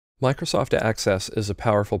Microsoft Access is a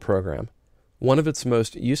powerful program. One of its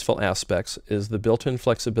most useful aspects is the built-in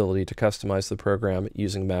flexibility to customize the program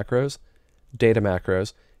using macros, data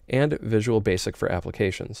macros, and Visual Basic for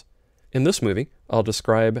applications. In this movie, I'll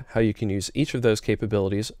describe how you can use each of those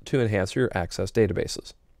capabilities to enhance your Access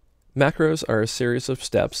databases. Macros are a series of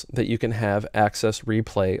steps that you can have Access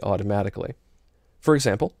replay automatically. For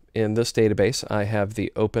example, in this database, I have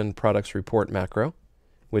the Open Products Report macro,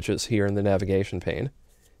 which is here in the navigation pane.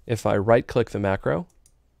 If I right-click the macro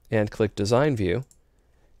and click Design View,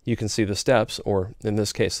 you can see the steps, or in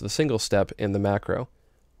this case, the single step in the macro.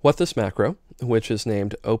 What this macro, which is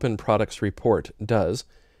named Open Products Report, does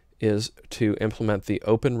is to implement the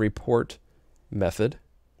Open Report method,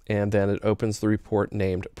 and then it opens the report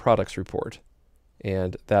named Products Report.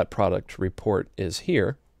 And that product report is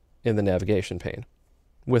here in the navigation pane.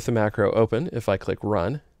 With the macro open, if I click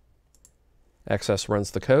Run, Access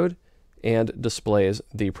runs the code and displays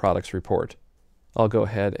the products report. I'll go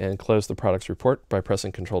ahead and close the products report by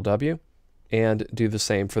pressing Ctrl W and do the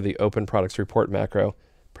same for the Open Products Report macro,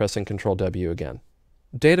 pressing Ctrl W again.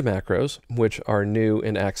 Data macros, which are new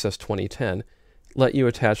in Access 2010, let you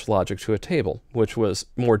attach logic to a table, which was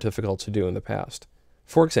more difficult to do in the past.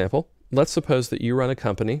 For example, let's suppose that you run a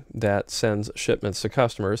company that sends shipments to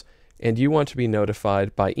customers and you want to be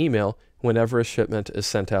notified by email whenever a shipment is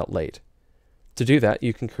sent out late. To do that,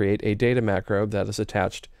 you can create a data macro that is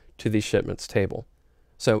attached to the shipments table.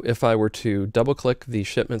 So if I were to double-click the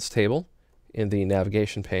shipments table in the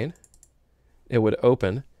navigation pane, it would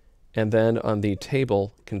open, and then on the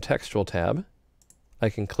Table Contextual tab, I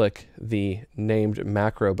can click the Named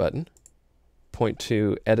Macro button, point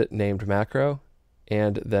to Edit Named Macro,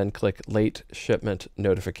 and then click Late Shipment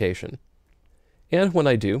Notification. And when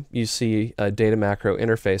I do, you see a data macro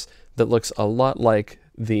interface that looks a lot like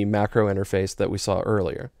the macro interface that we saw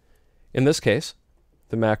earlier. In this case,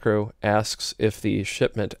 the macro asks if the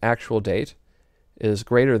shipment actual date is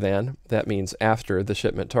greater than, that means after the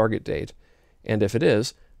shipment target date, and if it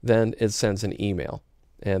is, then it sends an email.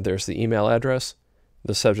 And there's the email address,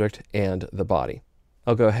 the subject, and the body.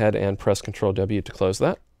 I'll go ahead and press Ctrl W to close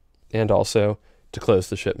that, and also to close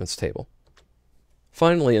the shipments table.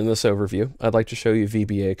 Finally, in this overview, I'd like to show you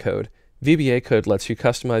VBA code. VBA code lets you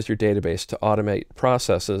customize your database to automate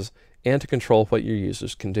processes and to control what your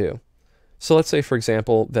users can do. So let's say, for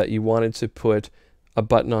example, that you wanted to put a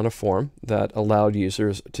button on a form that allowed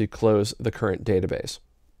users to close the current database.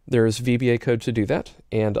 There is VBA code to do that,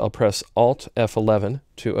 and I'll press Alt F11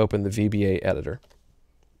 to open the VBA editor.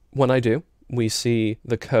 When I do, we see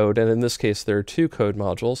the code, and in this case there are two code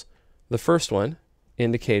modules. The first one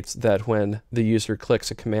indicates that when the user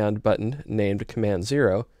clicks a command button named Command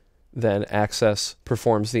 0, then Access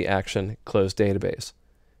performs the action Close Database.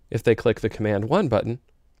 If they click the Command 1 button,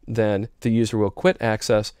 then the user will quit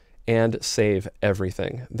Access and save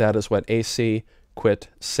everything. That is what AC quit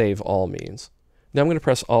save all means. Now I'm going to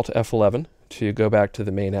press Alt F11 to go back to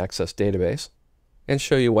the main Access database and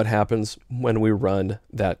show you what happens when we run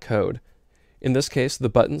that code. In this case, the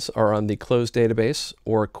buttons are on the Close Database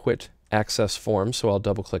or Quit Access form, so I'll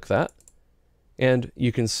double click that, and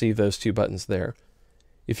you can see those two buttons there.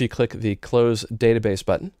 If you click the Close Database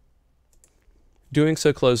button, doing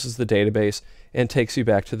so closes the database and takes you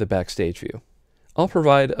back to the Backstage view. I'll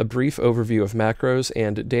provide a brief overview of macros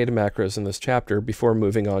and data macros in this chapter before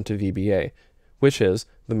moving on to VBA, which is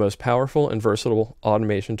the most powerful and versatile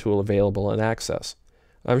automation tool available in Access.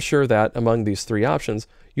 I'm sure that among these three options,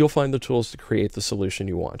 you'll find the tools to create the solution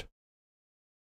you want.